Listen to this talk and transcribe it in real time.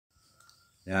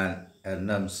ഞാൻ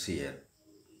Ennemcien.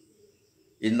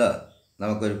 ഇന്ന്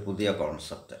നമുക്കൊരു പുതിയ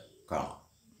കോൺസെപ്റ്റ് കാണാം.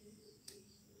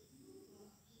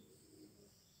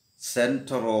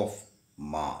 Centre of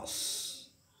mass.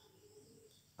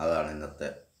 അതാണ് ഇന്നത്തെ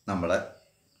നമ്മുടെ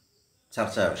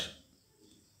ചർച്ചാ വിഷയം.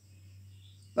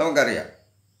 നമുക്കറിയാം,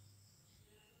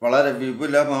 വളരെ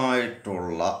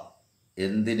വിപുലമായിട്ടുള്ള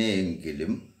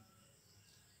എന്തിനെയെങ്കിലും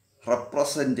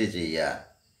റെപ്രസെൻ്റ് ചെയ്യാൻ,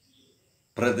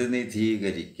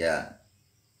 പ്രതിനിധീകരിക്കാൻ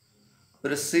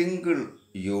ഒരു സിംഗിൾ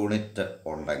യൂണിറ്റ്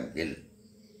ഉണ്ടെങ്കിൽ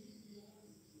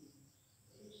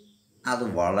അത്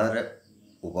വളരെ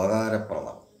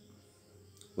ഉപകാരപ്രദം.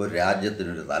 ഒരു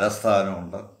രാജ്യത്തിനൊരു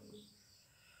തലസ്ഥാനമുണ്ട്,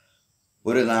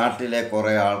 ഒരു നാട്ടിലെ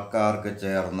കുറേ ആൾക്കാർക്ക്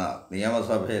ചേർന്ന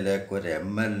നിയമസഭയിലേക്ക് ഒരു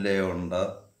MLA ഉണ്ട്.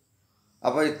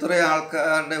 അപ്പോൾ ഇത്രയും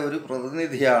ആൾക്കാരുടെ ഒരു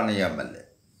പ്രതിനിധിയാണ് ഈ MLA.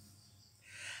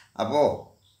 അപ്പോൾ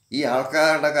ഈ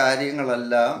ആൾക്കാരുടെ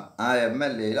കാര്യങ്ങളെല്ലാം ആ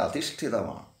MLAയിൽ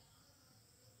അധിഷ്ഠിതമാണ്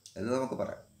എന്ന് നമുക്ക്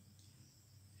പറയാം.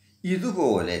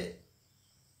 ഇതുപോലെ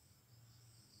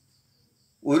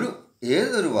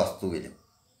ഏതൊരു വസ്തുവിനും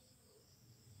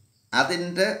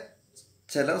അതിൻ്റെ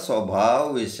ചില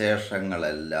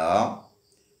സ്വഭാവവിശേഷങ്ങളെല്ലാം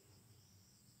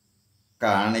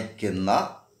കാണിക്കുന്ന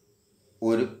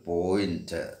ഒരു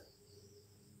പോയിൻ്റ്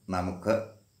നമുക്ക്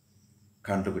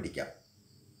കണ്ടുപിടിക്കാം,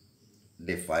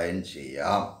 ഡിഫൈൻ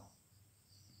ചെയ്യാം.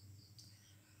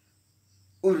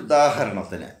 ഒരു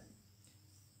ഉദാഹരണത്തിന്,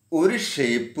 ഒരു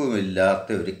ഷേപ്പുമില്ലാത്ത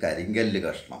ഒരു കരിങ്കല്ല്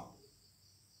കഷ്ണം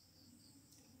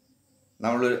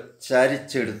നമ്മൾ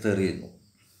ചരിച്ചെടുത്തെറിയുന്നു.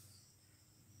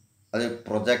 അത്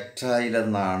പ്രൊജക്റ്റൈൽ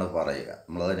എന്നാണ് പറയുക.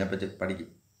 നമ്മളതിനെപ്പറ്റി പഠിക്കും.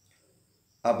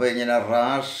 അപ്പോൾ ഇങ്ങനെ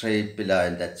ഷേപ്പിലാണ്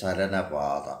അതിൻ്റെ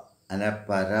ചലനപാത. അതിനെ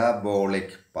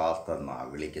പരാബോളിക് പാത്ത് എന്നാണ്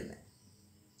വിളിക്കുന്നത്.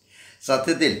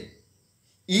 സത്യത്തിൽ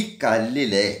ഈ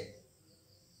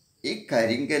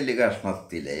കരിങ്കല്ല്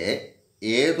കഷ്ണത്തിലെ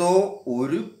ഏതോ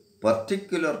ഒരു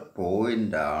പർട്ടിക്കുലർ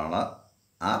പോയിൻ്റാണ്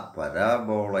ആ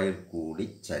പരാബോളയിൽ കൂടി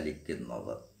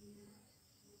ചലിക്കുന്നത്.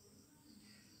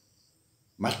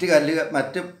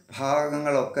 മറ്റ്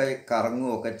ഭാഗങ്ങളൊക്കെ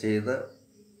കറങ്ങുകയൊക്കെ ചെയ്ത്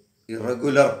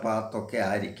ഇറഗുലർ പാത്തൊക്കെ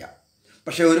ആയിരിക്കാം.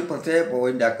 പക്ഷേ ഒരു പ്രത്യേക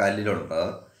പോയിൻ്റ് ആ കല്ലിലുണ്ട്.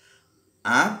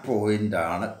 ആ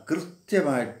പോയിൻ്റാണ്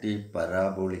കൃത്യമായിട്ട് ഈ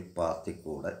പരാബോളിക് പാത്തിൽ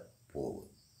കൂടെ പോകും.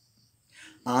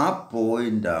 ആ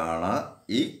പോയിൻ്റാണ്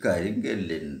ഈ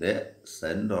കരിങ്കല്ലിൻ്റെ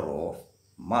സെൻറ്റർ ഓഫ്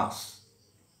മാസ്.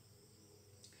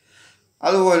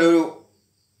 അതുപോലെ ഒരു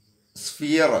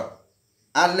സ്ഫിയർ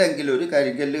അല്ലെങ്കിൽ ഒരു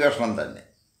കരിങ്കല്ല് കഷ്ണം തന്നെ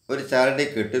ഒരു ചരടി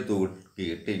കെട്ടി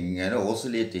തൂക്കിയിട്ട് ഇങ്ങനെ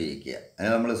ഓസിലേറ്റ് ചെയ്യിക്കുക. അതിന്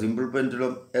നമ്മൾ സിമ്പിൾ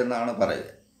പെൻഡുലം എന്നാണ് പറയുക.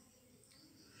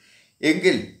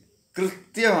 എങ്കിൽ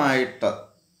കൃത്യമായിട്ട്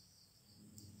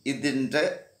ഇതിൻ്റെ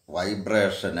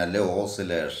വൈബ്രേഷൻ അല്ലെ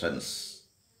ഓസിലേഷൻസ്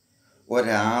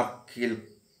ഒരാർക്കിൽ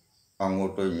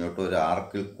അങ്ങോട്ടും ഇങ്ങോട്ടും ഒരു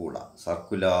ആർക്കിൽ കൂടെ,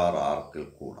 സർക്കുലാർ ആർക്കിൽ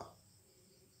കൂടെ,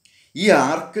 ഈ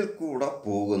ആർക്കിൽ കൂടെ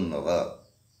പോകുന്നത്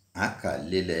ആ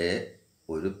കല്ലിലെ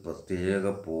ഒരു പ്രത്യേക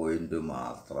പോയിൻ്റ്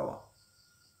മാത്രമാണ്.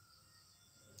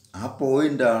 ആ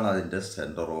പോയിൻ്റാണ് അതിൻ്റെ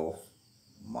സെൻറ്റർ ഓഫ്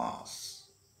മാസ്.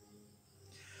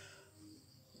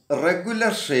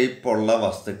 റെഗുലർ ഷേപ്പുള്ള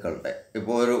വസ്തുക്കളുടെ,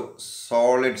 ഇപ്പോൾ ഒരു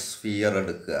സോളിഡ് സ്ഫിയർ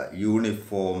എടുക്കുക,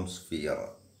 യൂണിഫോം സ്ഫിയർ.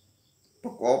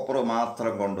 ഇപ്പോൾ കോപ്പർ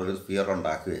മാത്രം കൊണ്ടൊരു സ്ഫിയർ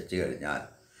ഉണ്ടാക്കി വെച്ച് കഴിഞ്ഞാൽ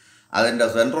അതിൻ്റെ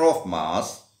സെൻറ്റർ ഓഫ്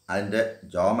മാസ് അതിൻ്റെ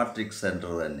ജോമെട്രിക്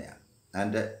സെൻറ്റർ തന്നെയാണ്,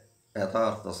 അതിൻ്റെ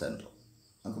യഥാർത്ഥ സെൻറ്റർ.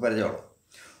 നമുക്ക് പരിചയമുള്ളൂ.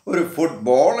 ഒരു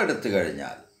ഫുട്ബോൾ എടുത്തു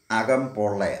കഴിഞ്ഞാൽ അകം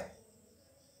പൊള്ളയാണ്.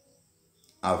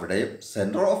 അവിടെയും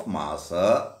സെൻറ്റർ ഓഫ് മാസ്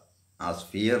ആ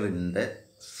സ്ഫിയറിൻ്റെ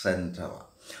സെൻറ്ററാണ്.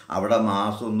 അവിടെ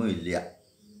മാസൊന്നും ഇല്ല.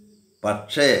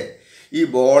 പക്ഷേ ഈ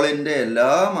ബോളിൻ്റെ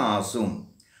എല്ലാ മാസും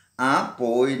ആ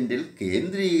പോയിൻ്റിൽ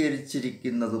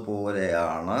കേന്ദ്രീകരിച്ചിരിക്കുന്നത്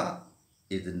പോലെയാണ്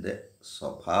ഇതിൻ്റെ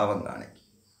സ്വഭാവം കാണിക്കുക.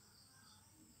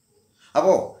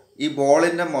 അപ്പോൾ ഈ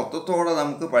ബോളിൻ്റെ മൊത്തത്തോടെ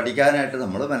നമുക്ക് പഠിക്കാനായിട്ട്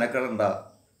നമ്മൾ മെനക്കെടണ്ട.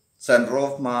 സെൻറ്റർ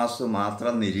ഓഫ് മാസ്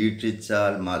മാത്രം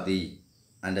നിരീക്ഷിച്ചാൽ മതി.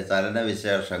 അതിൻ്റെ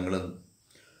ചലനവിശേഷങ്ങളും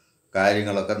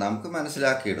കാര്യങ്ങളൊക്കെ നമുക്ക്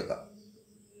മനസ്സിലാക്കിയെടുക്കാം.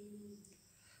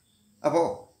 അപ്പോൾ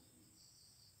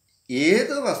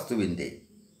ഏത് വസ്തുവിൻ്റെ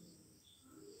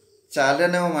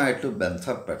ചലനവുമായിട്ട്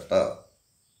ബന്ധപ്പെട്ട്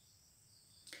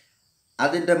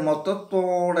അതിൻ്റെ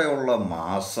മൊത്തത്തോടെയുള്ള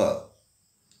മാസ്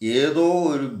ഏതോ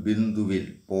ഒരു ബിന്ദുവിൽ,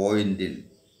 പോയിൻ്റിൽ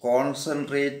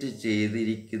കോൺസെൻട്രേറ്റ്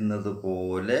ചെയ്തിരിക്കുന്നത്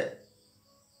പോലെ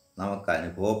നമുക്ക്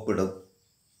അനുഭവപ്പെടും.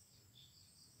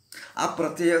 ആ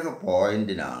പ്രത്യേക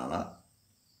പോയിൻ്റിനാണ്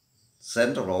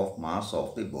centre of mass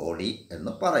of the body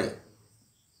എന്ന് പറയും.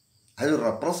 അത്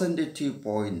റെപ്രസെൻറ്റേറ്റീവ്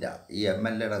പോയിൻ്റാണ്. ഈ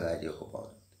MLAയുടെ കാര്യമൊക്കെ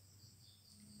പറഞ്ഞു.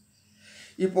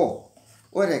 ഇപ്പോൾ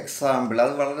ഒരു എക്സാമ്പിൾ,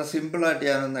 അത് വളരെ സിമ്പിളായിട്ട്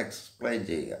ഞാനൊന്ന് എക്സ്പ്ലെയിൻ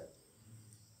ചെയ്യുക.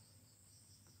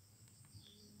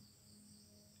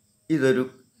 ഇതൊരു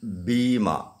ബീമ,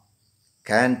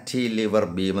 കാൻറ്റിലിവർ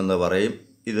ബീം എന്ന് പറയും.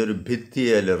 ഇതൊരു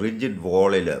ഭിത്തിയിൽ റിജിഡ്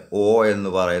വോളിൽ O എന്ന്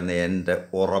പറയുന്ന എൻ്റെ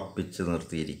ഉറപ്പിച്ച്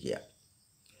നിർത്തിയിരിക്കുക.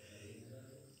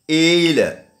 എയിൽ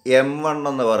M1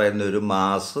 എന്ന് പറയുന്ന ഒരു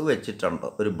മാസ് വെച്ചിട്ടുണ്ട്,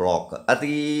 ഒരു ബ്ലോക്ക്. അത്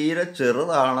തീരെ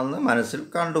ചെറുതാണെന്ന് മനസ്സിൽ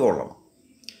കണ്ടുകൊള്ളണം.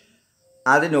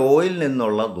 അതിന് Oയിൽ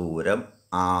നിന്നുള്ള ദൂരം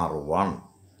R1.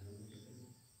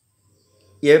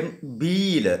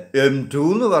 ബിയിൽ M2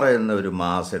 എന്ന് പറയുന്ന ഒരു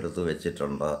മാസ് എടുത്ത്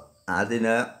വെച്ചിട്ടുണ്ട്.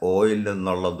 അതിന് Oയിൽ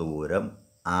നിന്നുള്ള ദൂരം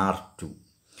R2.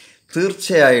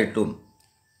 തീർച്ചയായിട്ടും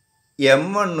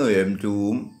M1ഉം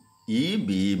M2ഉം ഈ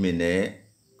ബീമിനെ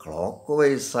ക്ലോക്ക്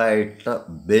വൈസായിട്ട്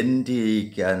ബെൻഡ്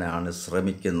ചെയ്യിക്കാനാണ്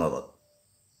ശ്രമിക്കുന്നത്.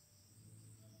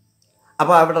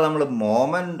 അപ്പോൾ അവിടെ നമ്മൾ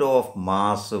മൊമെൻ്റ് ഓഫ്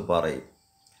മാസ് പറയും.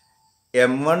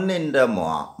 M1ൻ്റെ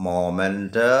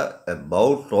മൊമെൻ്റ്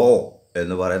എബൌട്ട് O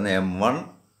എന്ന് പറയുന്ന M1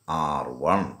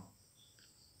 R1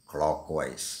 clock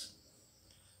vice.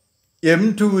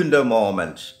 M2ൻ്റെ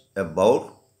moment about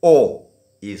O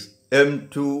is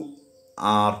M2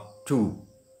 R2,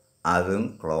 അതും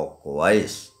ക്ലോക്ക്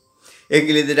വൈസ്.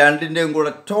 എങ്കിൽ ഇത് രണ്ടിൻ്റെയും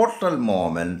കൂടെ ടോട്ടൽ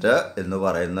മൊമെൻ്റ് എന്ന്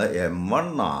പറയുന്നത് M1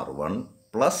 R1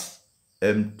 plus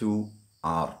M2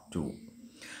 R2.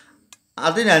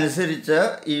 അതിനനുസരിച്ച്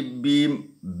ഈ ബീം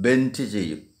ബെൻഡ്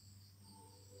ചെയ്യും.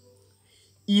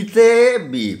 ഇതേ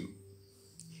ബീം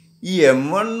ഈ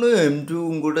M1ഉം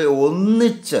M2ഉം കൂടെ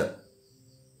ഒന്നിച്ച്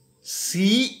C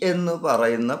എന്ന്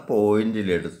പറയുന്ന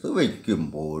പോയിന്റിലെടുത്ത്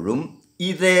വയ്ക്കുമ്പോഴും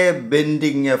ഇതേ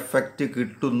ബെൻഡിങ് എഫക്റ്റ്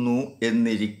കിട്ടുന്നു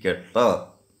എന്നിരിക്കട്ടെ.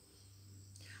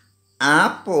 ആ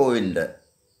പോയിൻ്റ്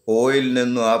Oയിൽ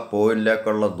നിന്നും ആ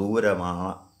പോയിന്റിലേക്കുള്ള ദൂരമാണ്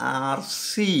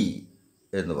RC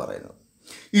എന്ന് പറയുന്നത്.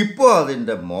 ഇപ്പോൾ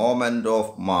അതിൻ്റെ മൊമെൻ്റ്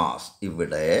ഓഫ് മാസ്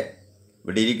ഇവിടെ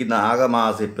ഇരിക്കുന്ന ആകെ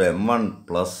മാസ് ഇപ്പോൾ M1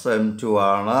 പ്ലസ് M2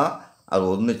 ആണ്. അത്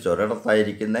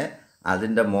ഒന്നിച്ചൊരിടത്തായിരിക്കുന്നത്.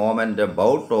 അതിൻ്റെ മൊമെൻ്റ്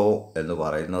എബൌട്ട് O എന്ന്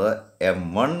പറയുന്നത്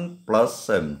M1 plus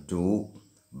M2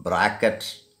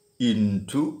 bracket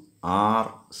into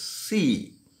RC.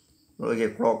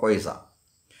 Clock വൈസാണ്.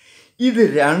 ഇത്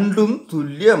രണ്ടും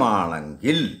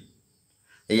തുല്യമാണെങ്കിൽ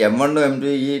M1ഉം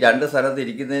M2 ഈ രണ്ട് സ്ഥലത്ത്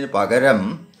ഇരിക്കുന്നതിന് പകരം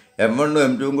M1ഉം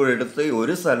M2ഉം കൂടെ എടുത്ത്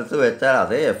ഒരു സ്ഥലത്ത് വെച്ചാൽ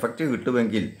അതേ എഫക്റ്റ്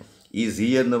കിട്ടുമെങ്കിൽ ഈ C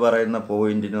എന്ന് പറയുന്ന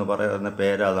പോയിന്റിന് പറയുന്ന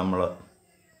പേരാ നമ്മൾ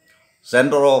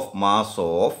centre of mass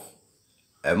of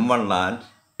M1 and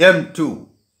M2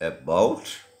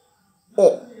 about O.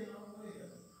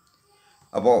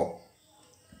 അപ്പോൾ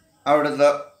അവിടുത്തെ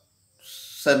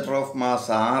സെൻറ്റർ ഓഫ്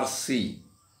മാസ് RC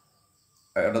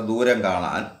യുടെ ദൂരം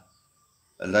കാണാൻ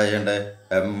എന്താ ചെയ്യേണ്ടത്?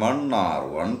 M1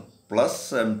 R1 plus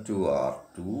M2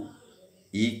 R2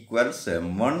 equals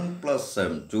M1 plus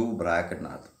M2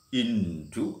 ബ്രാക്കറ്റിനകത്ത്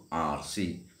into RC.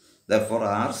 Therefore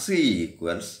RC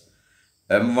equals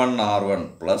M1 R1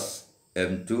 plus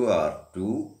M2 R2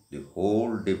 the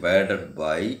whole divided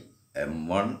by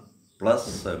M1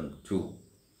 plus M2.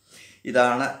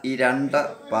 ഇതാണ് ഈ രണ്ട്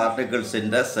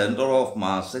പാർട്ടിക്കിൾസിൻ്റെ സെൻറ്റർ ഓഫ്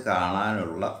മാസ്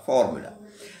കാണാനുള്ള formula.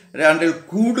 രണ്ടിൽ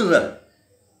കൂടുതൽ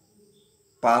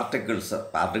പാർട്ടിക്കിൾസ്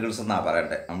എന്നാണ്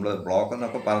പറയണ്ടേ. നമ്മൾ block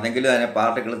എന്നൊക്കെ പറഞ്ഞെങ്കിലും അതിനെ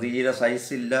പാർട്ടിക്കിൾ തീരെ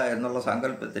സൈസില്ല എന്നുള്ള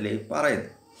സങ്കല്പത്തിലേക്ക് പറയുന്നത്.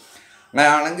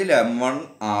 അങ്ങനെയാണെങ്കിൽ M1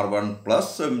 R1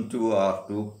 plus M2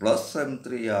 R2 plus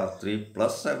M3 R3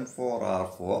 plus M4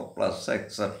 R4 plus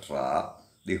etcetera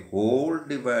the whole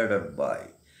divided by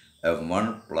M1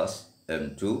 plus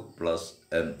M2 plus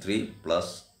M3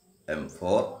 plus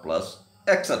M4 plus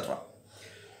etcetera.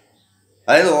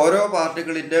 അതായത് ഓരോ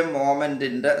പാർട്ടിക്കിളിൻ്റെ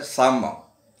മൊമെൻറ്റിൻ്റെ സമ്മം.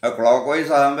 ക്ലോക്ക്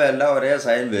വൈസ് ആകുമ്പോൾ എല്ലാം ഒരേ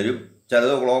സൈൻ വരും.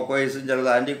 ചിലത് ക്ലോക്ക് വൈസും ചിലത്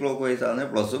ആൻറ്റി ക്ലോക്ക് വൈസ് ആണെങ്കിൽ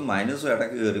പ്ലസും മൈനസും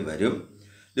ഇടയ്ക്ക് കയറി വരും.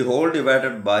 The whole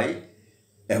divided by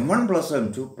M1 plus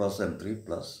M2 plus M3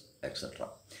 plus etcetera.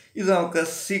 ഇത് നമുക്ക്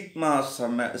സിഗ്മ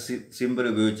സിമ്പിൾ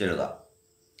ഉപയോഗിച്ച് എഴുതാം.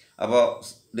 അപ്പോൾ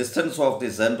distance of the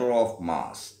centre of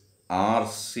mass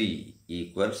RC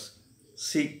equals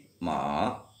sigma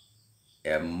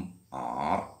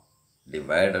MR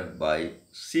divided by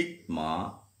sigma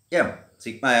M.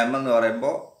 Sigma M എന്ന്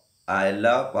പറയുമ്പോൾ ആ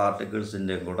എല്ലാ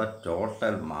പാർട്ടിക്കിൾസിൻ്റെയും കൂടെ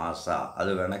ടോട്ടൽ മാസാണ്.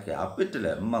 അത് വേണേൽ ക്യാപിറ്റൽ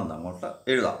M എന്ന് അങ്ങോട്ട്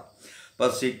എഴുതാം. അപ്പോൾ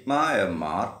sigma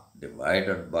MR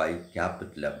divided by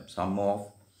capital M, some of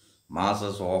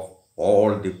masses of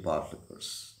all the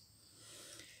particles.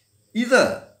 ഇത്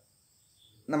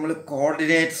നമ്മൾ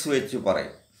കോർഡിനേറ്റ്സ് വെച്ച്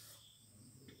പറയും.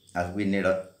 അത്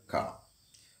പിന്നീട് കാണാം.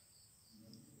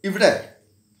 ഇവിടെ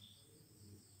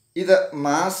ഇത്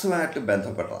മാസുമായിട്ട്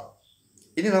ബന്ധപ്പെട്ടതാണ്.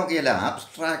 ഇനി നമുക്ക് ചില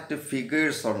ആബ്സ്ട്രാക്റ്റ്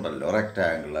ഫിഗേഴ്സ് ഉണ്ടല്ലോ.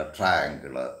 റെക്റ്റാങ്കിള്,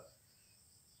 ട്രയാങ്കിള്,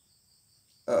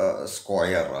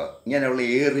 സ്ക്വയർ, ഇങ്ങനെയുള്ള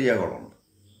ഏരിയകളുണ്ട്.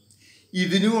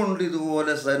 ഇതിനുമുണ്ട്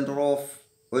ഇതുപോലെ സെൻറ്റർ ഓഫ്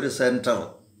ഒരു സെൻറ്റർ,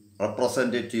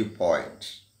 റെപ്രസെൻറ്റേറ്റീവ് പോയിൻ്റ്.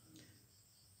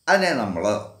 അതിനെ നമ്മൾ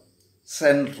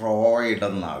സെൻട്രോയിഡ്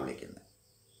എന്നാണ് വിളിക്കുന്നത്.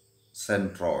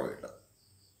 സെൻട്രോയിഡ്.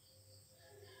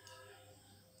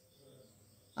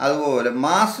 അതുപോലെ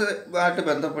മാസുമായിട്ട്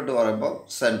ബന്ധപ്പെട്ട് പറയുമ്പോൾ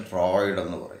സെൻട്രോയിഡ്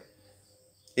എന്ന് പറയും.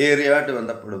 ഏരിയയായിട്ട്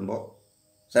ബന്ധപ്പെടുമ്പോൾ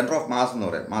സെൻറ്റർ ഓഫ് മാസ് എന്ന്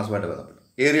പറയും. മാസുമായിട്ട് ബന്ധപ്പെട്ട്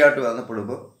ഏരിയയായിട്ട്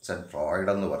ബന്ധപ്പെടുമ്പോൾ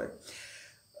സെൻട്രോയിഡ് എന്ന് പറയും.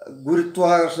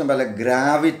 ഗുരുത്വാകർഷണം അല്ല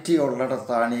ഗ്രാവിറ്റി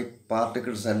ഉള്ളിടത്താണ് ഈ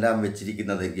പാർട്ടിക്കിൾസ് എല്ലാം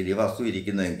വെച്ചിരിക്കുന്നതെങ്കിൽ, ഈ വസ്തു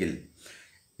ഇരിക്കുന്നതെങ്കിൽ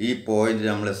ഈ പോയിന്റ്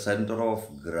നമ്മൾ സെൻറ്റർ ഓഫ്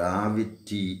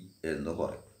ഗ്രാവിറ്റി എന്ന്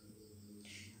പറയും.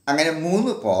 അങ്ങനെ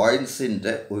 3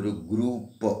 പോയിൻറ്റ്സിൻ്റെ ഒരു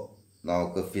ഗ്രൂപ്പ്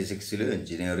നമുക്ക് ഫിസിക്സിലും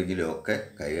എൻജിനീയറിങ്ങിലും ഒക്കെ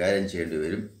കൈകാര്യം ചെയ്യേണ്ടി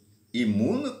വരും. ഈ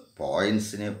 3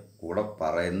 പോയിൻറ്റ്സിനെ കൂടെ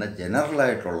പറയുന്ന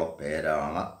ജനറലായിട്ടുള്ള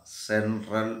പേരാണ്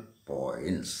സെൻട്രൽ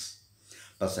പോയിൻറ്റ്സ്.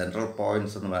 ഇപ്പോൾ സെൻട്രൽ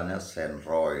പോയിൻറ്റ്സ് എന്ന് പറഞ്ഞാൽ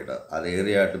സെൻട്രോയിഡ്, അത്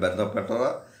ഏരിയയായിട്ട് ബന്ധപ്പെട്ടത്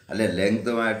അല്ലെ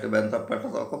ലെങ്തുമായിട്ട്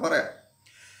ബന്ധപ്പെട്ടതൊക്കെ പറയാം.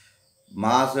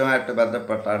 മാസുമായിട്ട്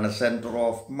ബന്ധപ്പെട്ടാണ് സെൻറ്റർ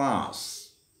ഓഫ് മാസ്.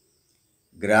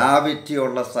 ഗ്രാവിറ്റി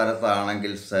ഉള്ള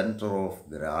സ്ഥലത്താണെങ്കിൽ സെൻറ്റർ ഓഫ്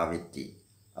ഗ്രാവിറ്റി.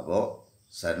 അപ്പോൾ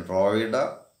centroid,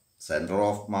 centre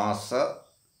of mass,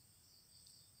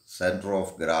 centre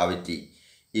of gravity,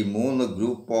 ഈ 3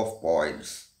 ഗ്രൂപ്പ് ഓഫ്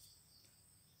പോയിൻറ്റ്സ്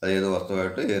അതേത്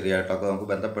വസ്തുവായിട്ട് ഏരിയയായിട്ടൊക്കെ നമുക്ക്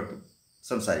ബന്ധപ്പെട്ട്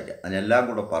സംസാരിക്കാം. അതിനെല്ലാം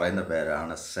കൂടെ പറയുന്ന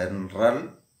പേരാണ് സെൻട്രൽ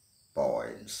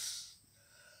പോയിൻറ്റ്സ്.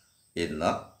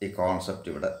 ഇന്ന് ഈ കോൺസെപ്റ്റ്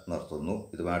ഇവിടെ നിർത്തുന്നു.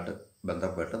 ഇതുമായിട്ട്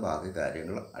ബന്ധപ്പെട്ട് ബാക്കി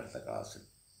കാര്യങ്ങൾ അടുത്ത ക്ലാസ്സിൽ.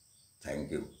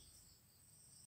 Thank you.